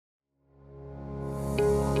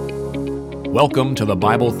Welcome to the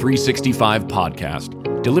Bible 365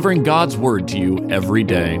 podcast, delivering God's Word to you every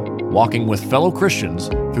day, walking with fellow Christians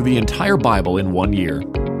through the entire Bible in 1 year.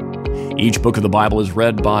 Each book of the Bible is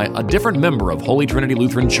read by a different member of Holy Trinity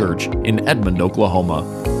Lutheran Church in Edmond, Oklahoma,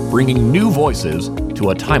 bringing new voices to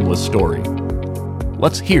a timeless story.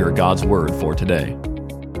 Let's hear God's Word for today.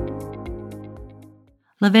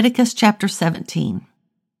 Leviticus chapter 17.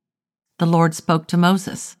 The Lord spoke to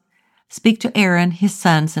Moses. Speak to Aaron, his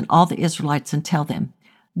sons, and all the Israelites, and tell them,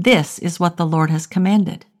 this is what the Lord has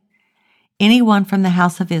commanded. Anyone from the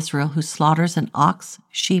house of Israel who slaughters an ox,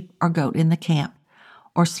 sheep, or goat in the camp,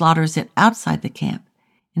 or slaughters it outside the camp,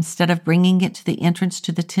 instead of bringing it to the entrance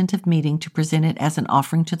to the tent of meeting to present it as an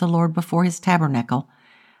offering to the Lord before his tabernacle,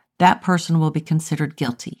 that person will be considered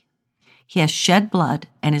guilty. He has shed blood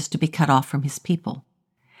and is to be cut off from his people.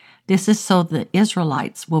 This is so the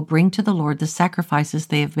Israelites will bring to the Lord the sacrifices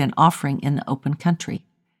they have been offering in the open country.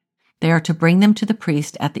 They are to bring them to the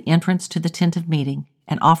priest at the entrance to the tent of meeting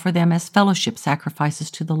and offer them as fellowship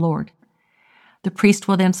sacrifices to the Lord. The priest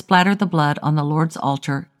will then splatter the blood on the Lord's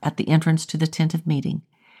altar at the entrance to the tent of meeting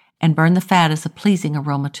and burn the fat as a pleasing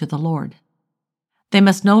aroma to the Lord. They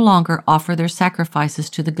must no longer offer their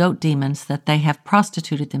sacrifices to the goat demons that they have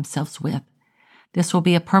prostituted themselves with. This will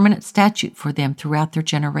be a permanent statute for them throughout their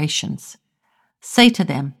generations. Say to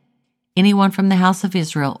them, anyone from the house of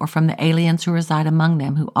Israel or from the aliens who reside among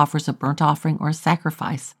them who offers a burnt offering or a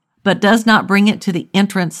sacrifice, but does not bring it to the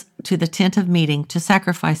entrance to the tent of meeting to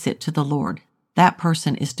sacrifice it to the Lord, that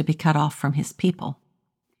person is to be cut off from his people.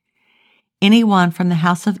 Anyone from the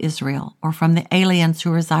house of Israel or from the aliens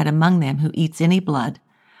who reside among them who eats any blood,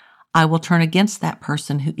 I will turn against that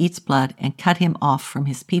person who eats blood and cut him off from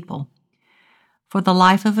his people. For the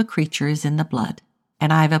life of a creature is in the blood,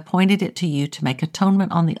 and I have appointed it to you to make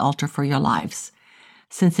atonement on the altar for your lives,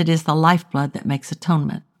 since it is the lifeblood that makes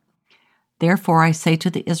atonement. Therefore I say to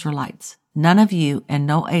the Israelites, none of you and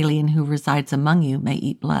no alien who resides among you may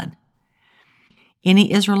eat blood.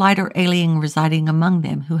 Any Israelite or alien residing among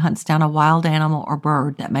them who hunts down a wild animal or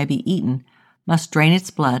bird that may be eaten must drain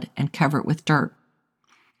its blood and cover it with dirt.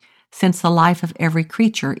 Since the life of every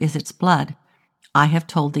creature is its blood, I have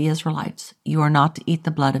told the Israelites, you are not to eat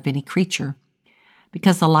the blood of any creature,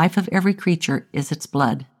 because the life of every creature is its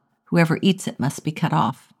blood. Whoever eats it must be cut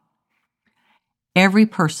off. Every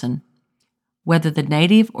person, whether the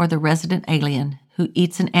native or the resident alien, who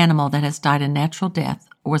eats an animal that has died a natural death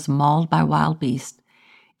or was mauled by wild beasts,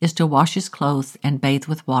 is to wash his clothes and bathe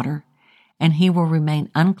with water, and he will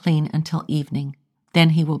remain unclean until evening. Then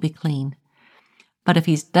he will be clean. But if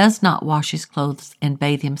he does not wash his clothes and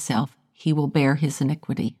bathe himself, he will bear his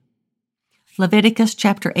iniquity. Leviticus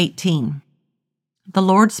chapter 18. The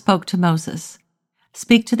Lord spoke to Moses.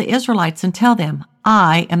 Speak to the Israelites and tell them,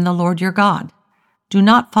 I am the Lord your God. Do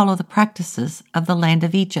not follow the practices of the land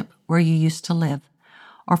of Egypt where you used to live,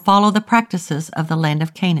 or follow the practices of the land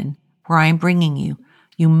of Canaan where I am bringing you.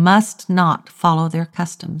 You must not follow their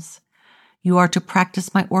customs. You are to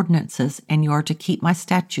practice my ordinances, and you are to keep my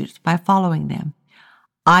statutes by following them.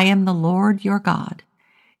 I am the Lord your God.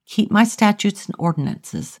 Keep my statutes and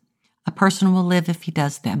ordinances. A person will live if he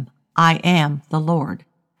does them. I am the Lord.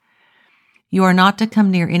 You are not to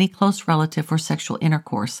come near any close relative for sexual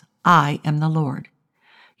intercourse. I am the Lord.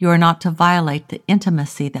 You are not to violate the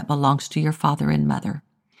intimacy that belongs to your father and mother.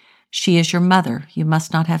 She is your mother. You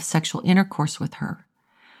must not have sexual intercourse with her.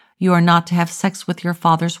 You are not to have sex with your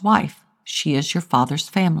father's wife. She is your father's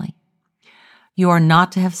family. You are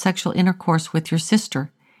not to have sexual intercourse with your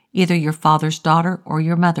sister, either your father's daughter or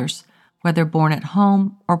your mother's, whether born at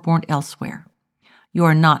home or born elsewhere. You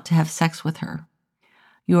are not to have sex with her.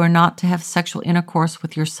 You are not to have sexual intercourse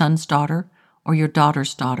with your son's daughter or your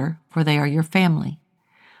daughter's daughter, for they are your family.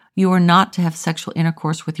 You are not to have sexual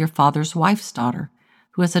intercourse with your father's wife's daughter,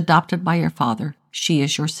 who is adopted by your father. She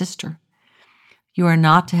is your sister. You are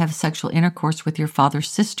not to have sexual intercourse with your father's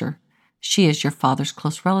sister. She is your father's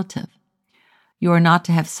close relative. You are not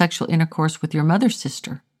to have sexual intercourse with your mother's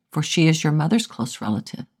sister, for she is your mother's close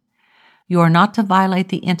relative. You are not to violate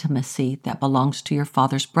the intimacy that belongs to your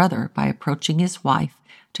father's brother by approaching his wife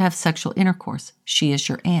to have sexual intercourse. She is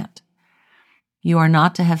your aunt. You are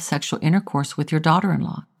not to have sexual intercourse with your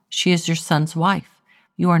daughter-in-law. She is your son's wife.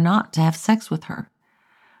 You are not to have sex with her.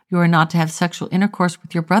 You are not to have sexual intercourse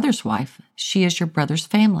with your brother's wife. She is your brother's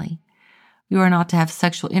family. You are not to have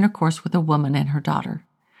sexual intercourse with a woman and her daughter.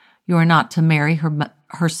 You are not to marry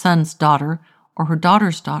her son's daughter or her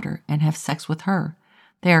daughter's daughter and have sex with her.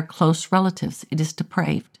 They are close relatives. It is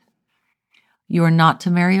depraved. You are not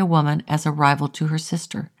to marry a woman as a rival to her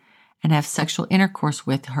sister and have sexual intercourse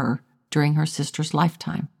with her during her sister's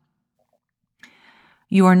lifetime.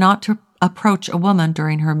 You are not to approach a woman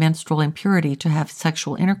during her menstrual impurity to have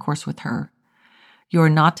sexual intercourse with her. You are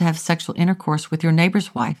not to have sexual intercourse with your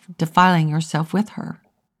neighbor's wife, defiling yourself with her.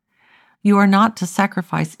 You are not to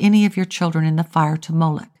sacrifice any of your children in the fire to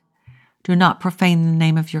Moloch. Do not profane the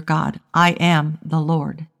name of your God. I am the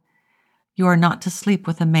Lord. You are not to sleep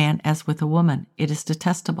with a man as with a woman. It is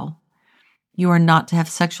detestable. You are not to have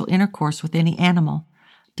sexual intercourse with any animal,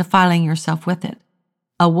 defiling yourself with it.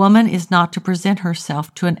 A woman is not to present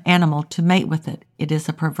herself to an animal to mate with it. It is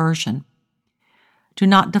a perversion. Do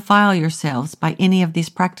not defile yourselves by any of these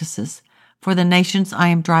practices, for the nations I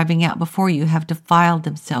am driving out before you have defiled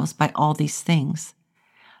themselves by all these things.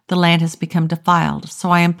 The land has become defiled, so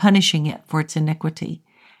I am punishing it for its iniquity,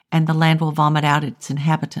 and the land will vomit out its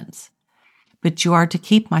inhabitants. But you are to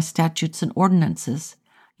keep my statutes and ordinances.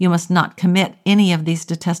 You must not commit any of these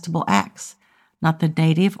detestable acts, not the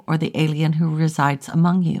native or the alien who resides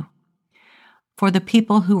among you. For the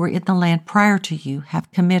people who were in the land prior to you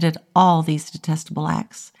have committed all these detestable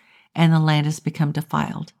acts, and the land has become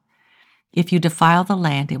defiled. If you defile the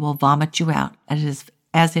land, it will vomit you out,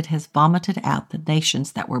 as it has vomited out the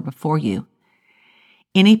nations that were before you.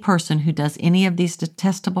 Any person who does any of these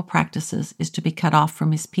detestable practices is to be cut off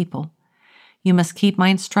from his people. You must keep my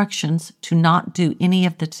instructions to not do any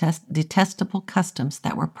of the detestable customs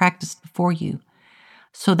that were practiced before you,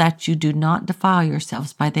 so that you do not defile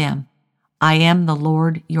yourselves by them. I am the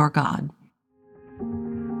Lord your God.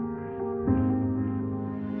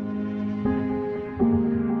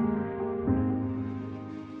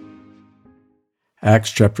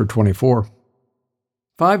 Acts chapter 24.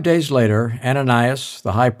 5 days later, Ananias,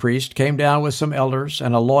 the high priest, came down with some elders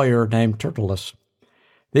and a lawyer named Tertullus.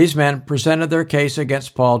 These men presented their case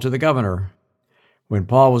against Paul to the governor. When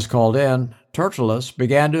Paul was called in, Tertullus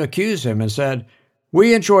began to accuse him and said,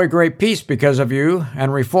 "We enjoy great peace because of you,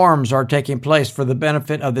 and reforms are taking place for the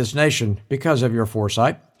benefit of this nation because of your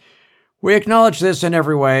foresight. We acknowledge this in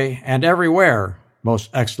every way and everywhere,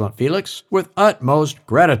 most excellent Felix, with utmost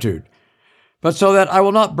gratitude. But so that I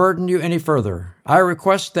will not burden you any further, I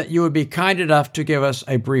request that you would be kind enough to give us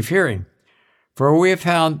a brief hearing. For we have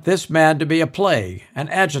found this man to be a plague, an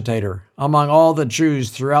agitator among all the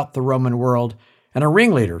Jews throughout the Roman world, and a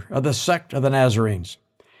ringleader of the sect of the Nazarenes.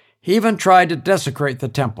 He even tried to desecrate the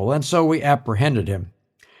temple, and so we apprehended him.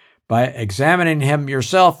 By examining him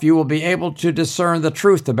yourself, you will be able to discern the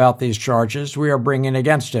truth about these charges we are bringing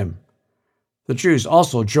against him." The Jews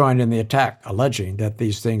also joined in the attack, alleging that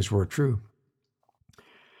these things were true.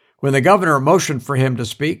 When the governor motioned for him to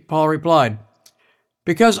speak, Paul replied,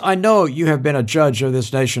 "Because I know you have been a judge of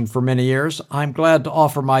this nation for many years, I am glad to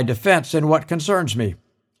offer my defense in what concerns me.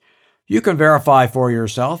 You can verify for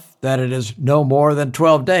yourself that it is no more than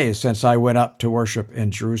 12 days since I went up to worship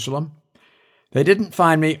in Jerusalem. They didn't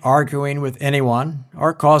find me arguing with anyone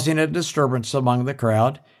or causing a disturbance among the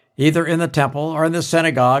crowd, either in the temple or in the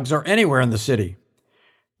synagogues or anywhere in the city.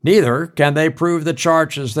 Neither can they prove the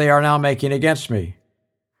charges they are now making against me.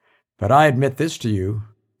 But I admit this to you,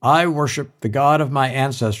 I worship the God of my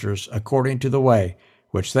ancestors according to the way,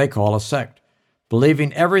 which they call a sect,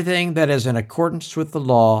 believing everything that is in accordance with the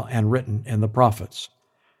law and written in the prophets.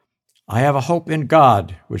 I have a hope in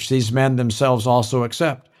God, which these men themselves also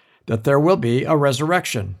accept, that there will be a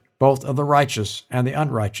resurrection, both of the righteous and the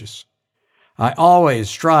unrighteous. I always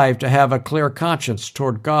strive to have a clear conscience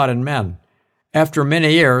toward God and men. After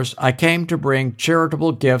many years, I came to bring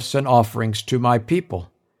charitable gifts and offerings to my people.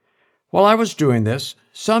 While I was doing this,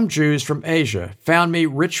 some Jews from Asia found me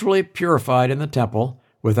ritually purified in the temple,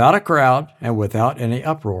 without a crowd and without any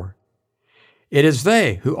uproar. It is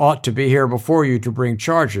they who ought to be here before you to bring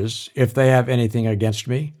charges, if they have anything against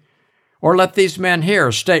me. Or let these men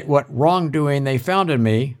here state what wrongdoing they found in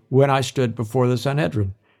me when I stood before the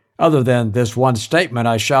Sanhedrin, other than this one statement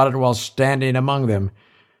I shouted while standing among them.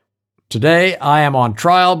 Today I am on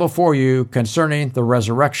trial before you concerning the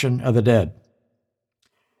resurrection of the dead."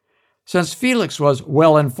 Since Felix was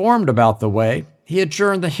well informed about the way, he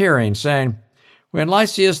adjourned the hearing, saying, "When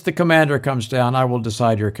Lysias the commander comes down, I will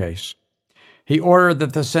decide your case." He ordered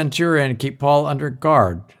that the centurion keep Paul under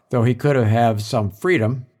guard, though he could have some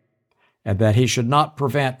freedom, and that he should not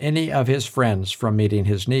prevent any of his friends from meeting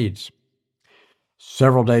his needs.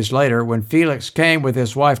 Several days later, when Felix came with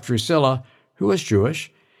his wife Drusilla, who was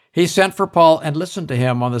Jewish, he sent for Paul and listened to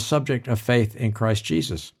him on the subject of faith in Christ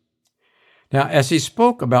Jesus. Now, as he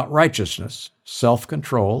spoke about righteousness,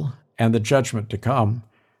 self-control, and the judgment to come,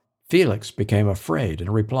 Felix became afraid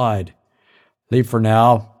and replied, "Leave for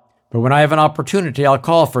now, but when I have an opportunity, I'll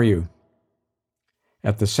call for you."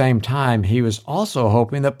 At the same time, he was also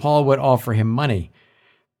hoping that Paul would offer him money,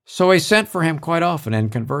 so he sent for him quite often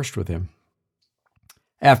and conversed with him.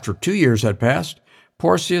 After 2 years had passed,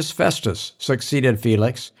 Porcius Festus succeeded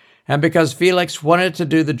Felix, and because Felix wanted to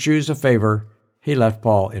do the Jews a favor, he left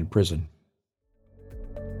Paul in prison.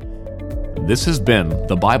 This has been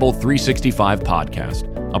the Bible 365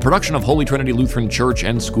 podcast, a production of Holy Trinity Lutheran Church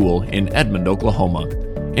and School in Edmond, Oklahoma,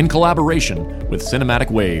 in collaboration with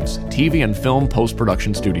Cinematic Waves TV and Film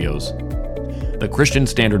Post-Production Studios. The Christian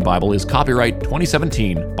Standard Bible is copyright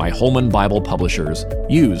 2017 by Holman Bible Publishers,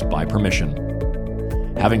 used by permission.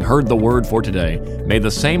 Having heard the word for today, may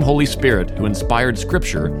the same Holy Spirit who inspired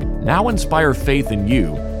Scripture now inspire faith in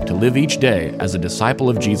you to live each day as a disciple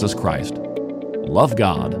of Jesus Christ. Love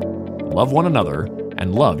God, love one another,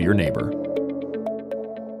 and love your neighbor.